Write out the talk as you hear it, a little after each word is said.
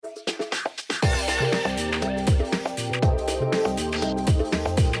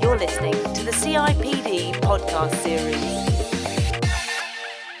listening to the CIPD podcast series.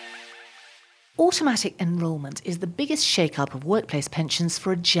 Automatic enrolment is the biggest shake-up of workplace pensions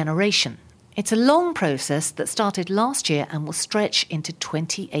for a generation. It's a long process that started last year and will stretch into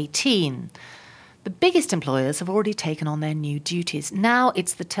 2018. The biggest employers have already taken on their new duties. Now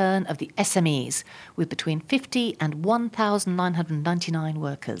it's the turn of the SMEs, with between 50 and 1,999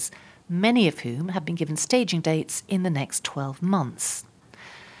 workers, many of whom have been given staging dates in the next 12 months.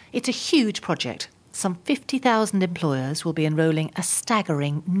 It's a huge project. Some 50,000 employers will be enrolling a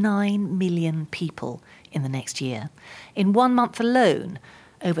staggering 9 million people in the next year. In 1 month alone,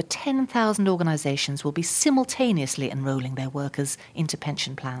 over 10,000 organisations will be simultaneously enrolling their workers into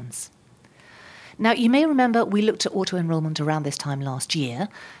pension plans. Now, you may remember we looked at auto-enrolment around this time last year,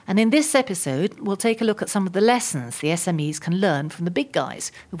 and in this episode, we'll take a look at some of the lessons the SMEs can learn from the big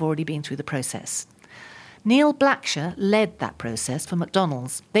guys who've already been through the process. Neil Blacksher led that process for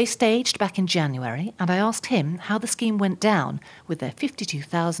McDonald's. They staged back in January, and I asked him how the scheme went down with their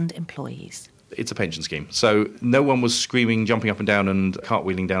 52,000 employees. It's a pension scheme, so no one was screaming, jumping up and down and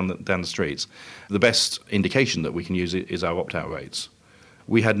cartwheeling down the streets. The best indication that we can use is our opt-out rates.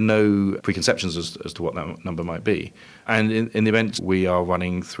 We had no preconceptions as to what that number might be. And in the event, we are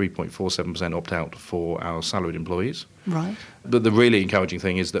running 3.47% opt-out for our salaried employees. Right. But the really encouraging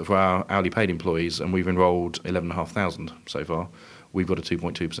thing is that for our hourly paid employees, and we've enrolled 11,500 so far, we've got a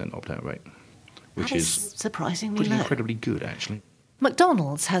 2.2% opt-out rate, which is surprisingly pretty low. incredibly good, actually.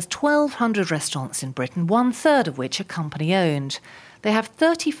 McDonald's has 1,200 restaurants in Britain, 1/3 of which are company-owned. They have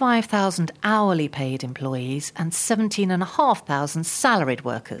 35,000 hourly paid employees and 17,500 salaried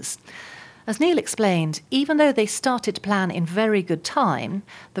workers. As Neil explained, even though they started to plan in very good time,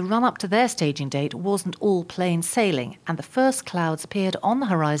 the run-up to their staging date wasn't all plain sailing, and the first clouds appeared on the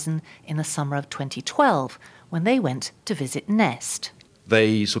horizon in the summer of 2012, when they went to visit Nest.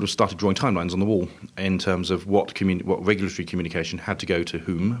 They sort of started drawing timelines on the wall in terms of what regulatory communication had to go to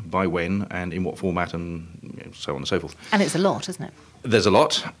whom, by when, and in what format, and so on and so forth. And it's a lot, isn't it? There's a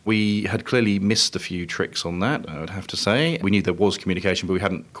lot. We had clearly missed a few tricks on that, I would have to say. We knew there was communication, but we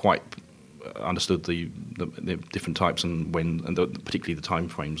hadn't quite understood the different types and when, and particularly the time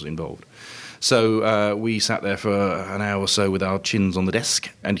frames involved. So we sat there for an hour or so with our chins on the desk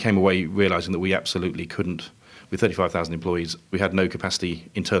and came away realising that we absolutely couldn't. With 35,000 employees, we had no capacity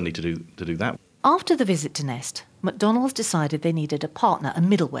internally to do that. After the visit to Nest, McDonald's decided they needed a partner, a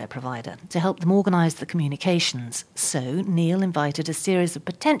middleware provider, to help them organise the communications. So Neil invited a series of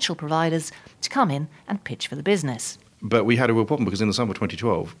potential providers to come in and pitch for the business. But we had a real problem because in the summer of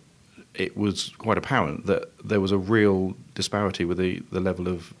 2012, it was quite apparent that there was a real disparity with the level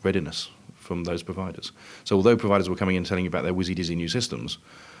of readiness from those providers. So although providers were coming in and telling you about their whizzy-dizzy new systems,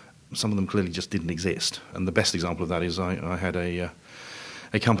 some of them clearly just didn't exist. And the best example of that is I had a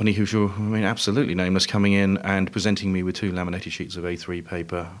company who shall remain absolutely nameless coming in and presenting me with 2 laminated sheets of A3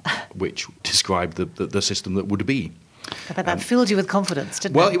 paper which described the system that would be. I bet that filled you with confidence,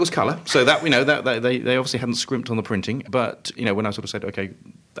 didn't it? Well, it was colour, so that that they obviously hadn't scrimped on the printing. But when I sort of said, okay,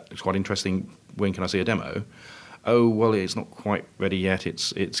 that's quite interesting, when can I see a demo? Oh, well, it's not quite ready yet.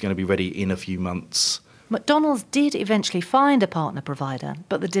 It's going to be ready in a few months. McDonald's did eventually find a partner provider,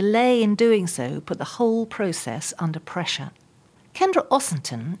 but the delay in doing so put the whole process under pressure. Kendra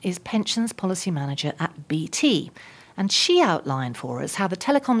Ossington is Pensions Policy Manager at BT, and she outlined for us how the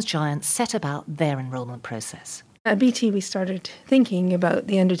telecoms giant set about their enrolment process. At BT, we started thinking about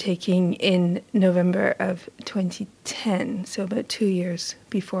the undertaking in November of 2010, so about 2 years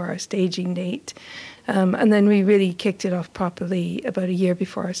before our staging date. And then we really kicked it off properly about a year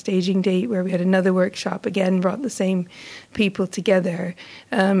before our staging date, where we had another workshop, again, brought the same people together,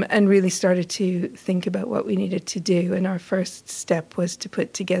 and really started to think about what we needed to do. And our first step was to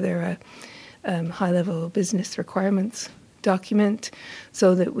put together a high-level business requirements document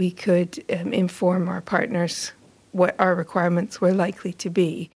so that we could inform our partners what our requirements were likely to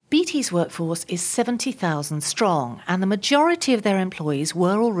be. BT's workforce is 70,000 strong, and the majority of their employees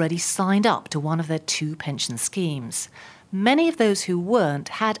were already signed up to one of their 2 pension schemes. Many of those who weren't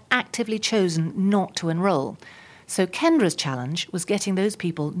had actively chosen not to enrol. So Kendra's challenge was getting those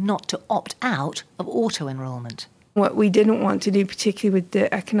people not to opt out of auto-enrolment. What we didn't want to do, particularly with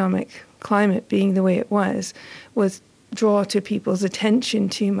the economic climate being the way it was draw to people's attention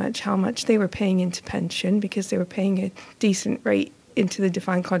too much how much they were paying into pension, because they were paying a decent rate into the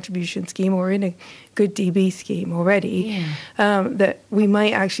defined contribution scheme or in a good DB scheme already, that we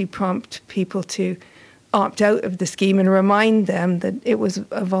might actually prompt people to opt out of the scheme and remind them that it was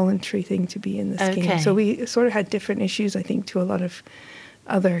a voluntary thing to be in the scheme. So we sort of had different issues, I think, to a lot of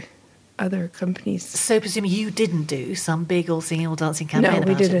other other companies. So presumably you didn't do some big all singing, all dancing campaign No, we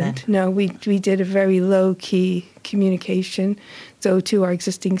about it didn't. then? No, we did a very low-key communication. So to our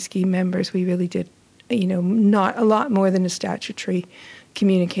existing scheme members, we really did, not a lot more than a statutory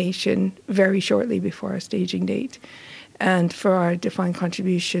communication very shortly before our staging date. And for our defined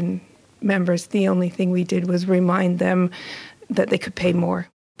contribution members, the only thing we did was remind them that they could pay more.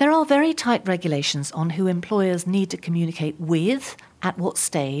 There are very tight regulations on who employers need to communicate with, at what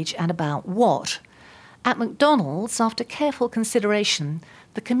stage, and about what. At McDonald's, after careful consideration,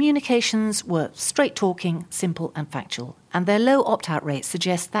 the communications were straight-talking, simple and factual, and their low opt-out rate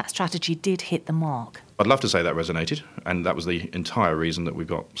suggests that strategy did hit the mark. I'd love to say that resonated, and that was the entire reason that we've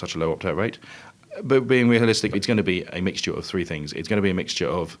got such a low opt-out rate. But being realistic, it's going to be a mixture of three things. It's going to be a mixture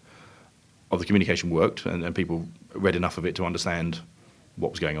of the communication worked, and people read enough of it to understand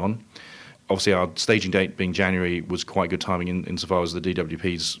what was going on. Obviously, our staging date being January was quite good timing insofar as the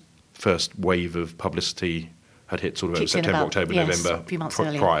DWP's first wave of publicity had hit sort of Kicked September, about, October, yes, November a few months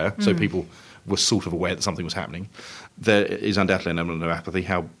earlier. prior. So people were sort of aware that something was happening. There is undoubtedly an element of apathy.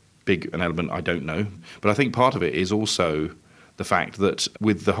 How big an element, I don't know. But I think part of it is also the fact that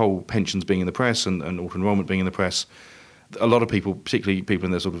with the whole pensions being in the press and auto-enrolment being in the press, a lot of people, particularly people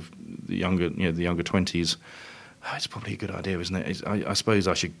in their sort of the younger 20s, it's probably a good idea, isn't it? I suppose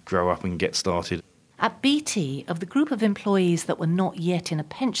I should grow up and get started. At BT, of the group of employees that were not yet in a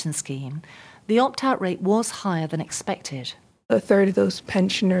pension scheme, the opt-out rate was higher than expected. A third of those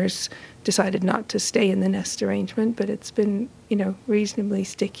pensioners decided not to stay in the nest arrangement, but it's been, reasonably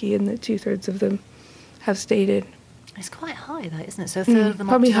sticky, and that 2/3 of them have stayed in. It's quite high, though, isn't it? So a third of them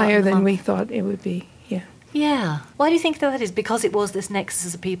probably opted out higher in the than month. we thought it would be. Yeah. Yeah. Why do you think that is? Because it was this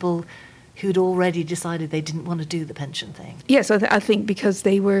nexus of people who'd already decided they didn't want to do the pension thing. Yes, I think because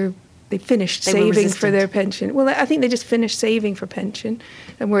they finished They were saving for resistant. their pension. Well, I think they just finished saving for pension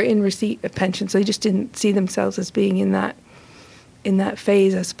and were in receipt of pension, so they just didn't see themselves as being in that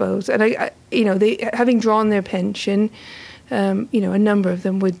phase, I suppose. And they having drawn their pension, a number of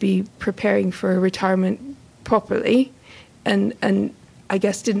them would be preparing for retirement properly, and I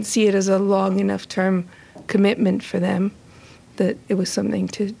guess didn't see it as a long enough term commitment for them that it was something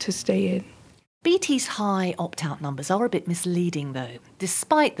to stay in. BT's high opt-out numbers are a bit misleading, though.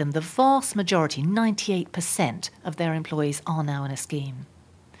 Despite them, the vast majority, 98% of their employees are now in a scheme.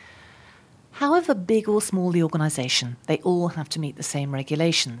 However big or small the organisation, they all have to meet the same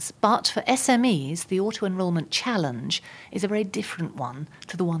regulations. But for SMEs, the auto-enrolment challenge is a very different one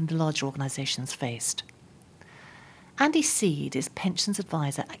to the one the larger organisations faced. Andy Seed is pensions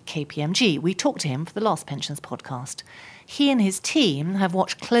advisor at KPMG. We talked to him for the last pensions podcast. He and his team have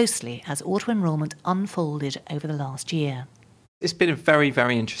watched closely as auto-enrolment unfolded over the last year. It's been a very,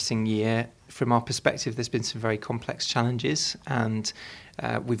 very interesting year. From our perspective, there's been some very complex challenges, and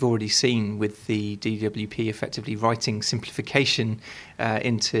we've already seen with the DWP effectively writing simplification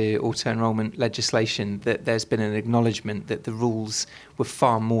into auto-enrolment legislation that there's been an acknowledgement that the rules were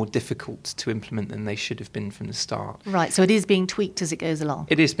far more difficult to implement than they should have been from the start. Right, so it is being tweaked as it goes along.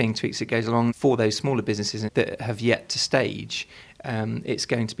 It is being tweaked as it goes along. For those smaller businesses that have yet to stage, it's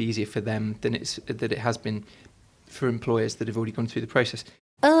going to be easier for them than it has been for employers that have already gone through the process.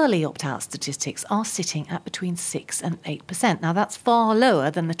 Early opt-out statistics are sitting at between 6 and 8%. Now, that's far lower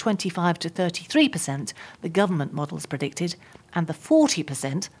than the 25 to 33% the government models predicted and the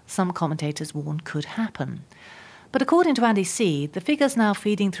 40% some commentators warned could happen. But according to Andy Seed, the figures now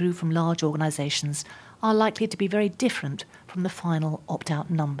feeding through from large organisations are likely to be very different from the final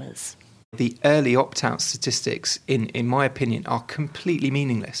opt-out numbers. The early opt-out statistics, in my opinion, are completely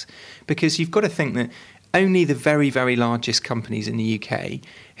meaningless, because you've got to think that only the very, very largest companies in the UK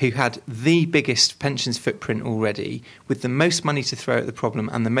who had the biggest pensions footprint already, with the most money to throw at the problem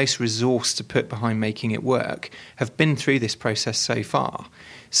and the most resource to put behind making it work, have been through this process so far.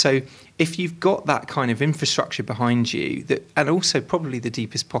 So if you've got that kind of infrastructure behind you, and also probably the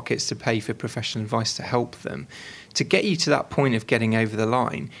deepest pockets to pay for professional advice to help them, to get you to that point of getting over the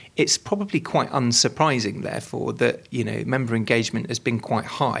line, it's probably quite unsurprising, therefore, that member engagement has been quite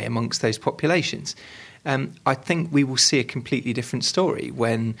high amongst those populations. I think we will see a completely different story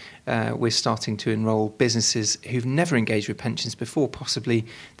when we're starting to enrol businesses who've never engaged with pensions before. Possibly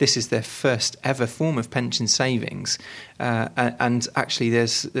this is their first ever form of pension savings, and actually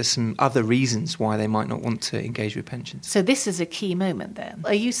there's some other reasons why they might not want to engage with pensions. So this is a key moment then.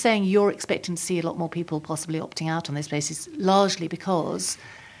 Are you saying you're expecting to see a lot more people possibly opting out on this basis, largely because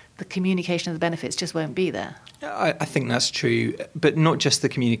the communication of the benefits just won't be there? I think that's true, but not just the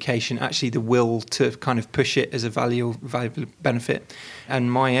communication, actually the will to kind of push it as a valuable benefit.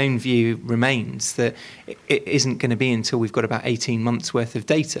 And my own view remains that it isn't going to be until we've got about 18 months worth of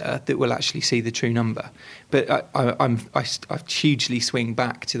data that we'll actually see the true number. But I hugely swing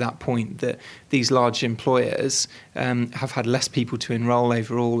back to that point that these large employers have had less people to enrol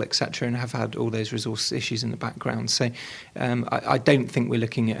overall, etc., and have had all those resource issues in the background. So I don't think we're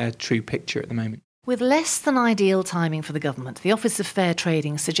looking at a true picture at the moment. With less than ideal timing for the government, the Office of Fair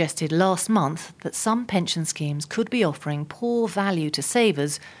Trading suggested last month that some pension schemes could be offering poor value to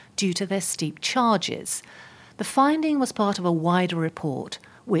savers due to their steep charges. The finding was part of a wider report,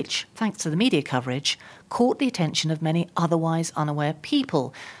 which, thanks to the media coverage, caught the attention of many otherwise unaware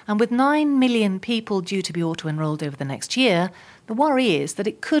people. And with 9 million people due to be auto-enrolled over the next year, the worry is that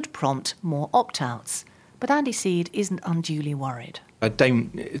it could prompt more opt-outs. But Andy Seed isn't unduly worried. I don't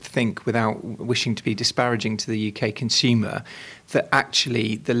think, without wishing to be disparaging to the UK consumer, that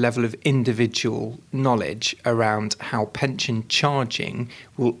actually the level of individual knowledge around how pension charging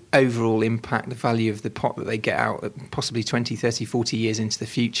will overall impact the value of the pot that they get out possibly 20, 30, 40 years into the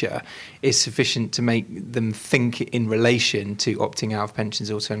future is sufficient to make them think in relation to opting out of pensions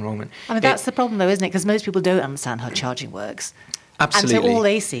auto-enrolment. I mean, that's the problem, though, isn't it? Because most people don't understand how charging works. Absolutely. And so all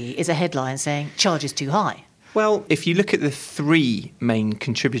they see is a headline saying, charge is too high. Well, if you look at the 3 main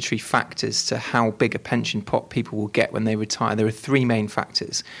contributory factors to how big a pension pot people will get when they retire, there are 3 main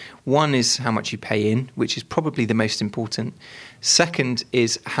factors. One is how much you pay in, which is probably the most important. Second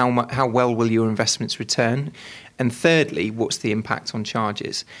is how well will your investments return. And thirdly, what's the impact on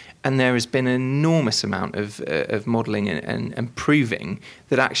charges? And there has been an enormous amount of modelling and proving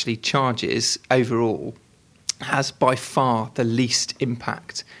that actually charges overall has by far the least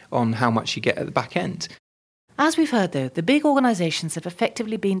impact on how much you get at the back end. As we've heard, though, the big organisations have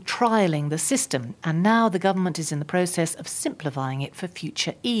effectively been trialling the system, and now the government is in the process of simplifying it for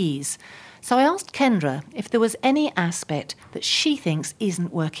future ease. So I asked Kendra if there was any aspect that she thinks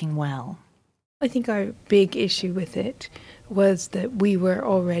isn't working well. I think our big issue with it was that we were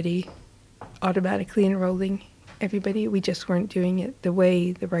already automatically enrolling everybody. We just weren't doing it the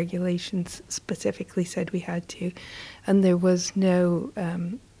way the regulations specifically said we had to, and there was no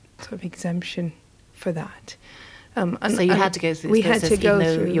sort of exemption for that. So you had to go through this process even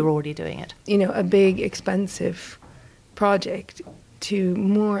though you're already doing it. You know, a big, expensive project to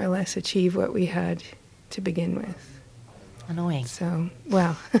more or less achieve what we had to begin with. Annoying. So,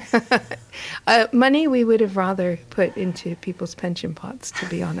 well, money we would have rather put into people's pension pots, to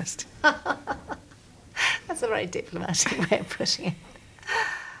be honest. That's a very diplomatic way of putting it.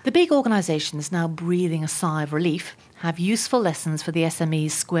 The big organisations, now breathing a sigh of relief, have useful lessons for the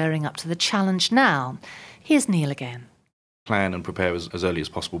SMEs squaring up to the challenge now. Here's Neil again. Plan and prepare as early as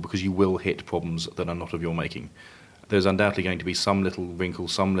possible, because you will hit problems that are not of your making. There's undoubtedly going to be some little wrinkle,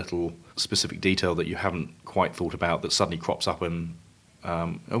 some little specific detail that you haven't quite thought about that suddenly crops up and,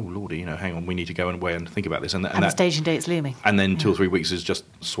 oh, lordy, hang on, we need to go away and think about this. And the staging date's looming. And then 2 or 3 weeks is just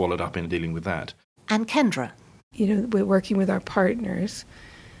swallowed up in dealing with that. And Kendra. We're working with our partners.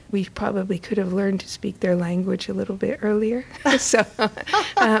 We probably could have learned to speak their language a little bit earlier. So,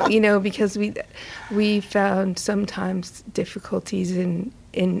 because we found sometimes difficulties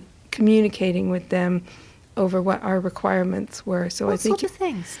in communicating with them over what our requirements were. So what I think sort of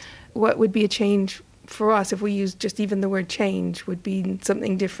things? What would be a change for us if we used just even the word change would be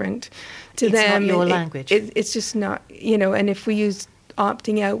something different to them. It's not your language. It's just not, and if we used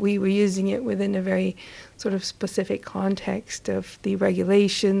opting out, we were using it within a very sort of specific context of the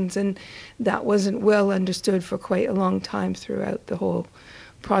regulations, and that wasn't well understood for quite a long time throughout the whole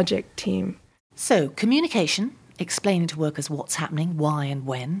project team. So communication, explaining to workers what's happening, why and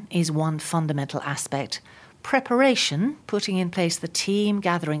when, is one fundamental aspect. Preparation, putting in place the team,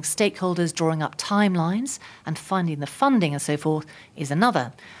 gathering stakeholders, drawing up timelines and finding the funding and so forth, is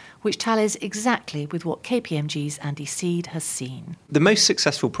another, which tallies exactly with what KPMG's Andy Seed has seen. The most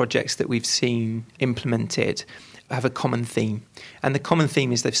successful projects that we've seen implemented have a common theme. And the common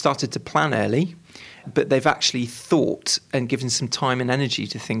theme is they've started to plan early, but they've actually thought and given some time and energy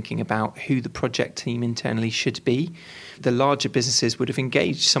to thinking about who the project team internally should be. The larger businesses would have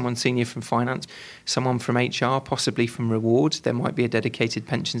engaged someone senior from finance, someone from HR, possibly from reward. There might be a dedicated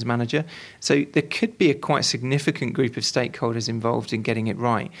pensions manager. So there could be a quite significant group of stakeholders involved in getting it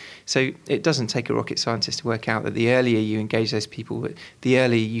right. So it doesn't take a rocket scientist to work out that the earlier you engage those people, the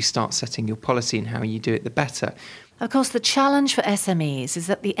earlier you start setting your policy and how you do it, the better. Of course, the challenge for SMEs is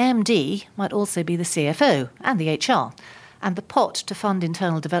that the MD might also be the CFO and the HR, and the pot to fund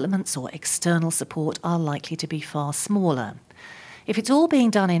internal developments or external support are likely to be far smaller. If it's all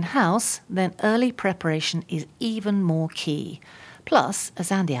being done in-house, then early preparation is even more key. Plus,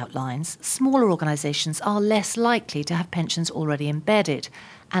 as Andy outlines, smaller organisations are less likely to have pensions already embedded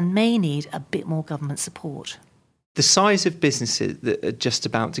and may need a bit more government support. The size of businesses that are just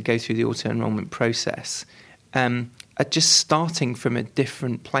about to go through the auto-enrolment process are just starting from a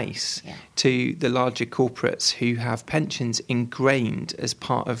different place to the larger corporates who have pensions ingrained as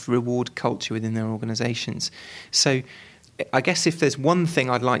part of reward culture within their organisations. So I guess if there's one thing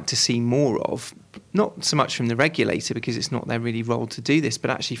I'd like to see more of, not so much from the regulator because it's not their really role to do this,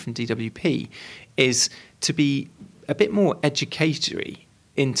 but actually from DWP, is to be a bit more educatory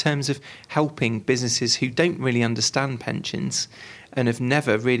in terms of helping businesses who don't really understand pensions and have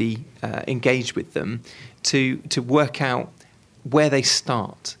never really engaged with them to work out where they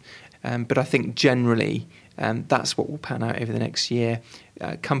start. But I think generally that's what will pan out over the next year.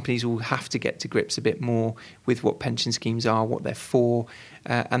 Companies will have to get to grips a bit more with what pension schemes are, what they're for,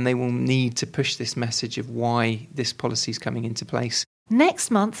 and they will need to push this message of why this policy is coming into place.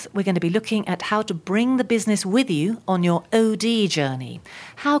 Next month, we're going to be looking at how to bring the business with you on your OD journey.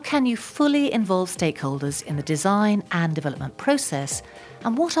 How can you fully involve stakeholders in the design and development process?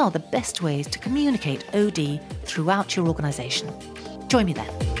 And what are the best ways to communicate OD throughout your organisation? Join me then.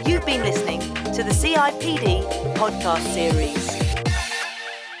 You've been listening to the CIPD podcast series.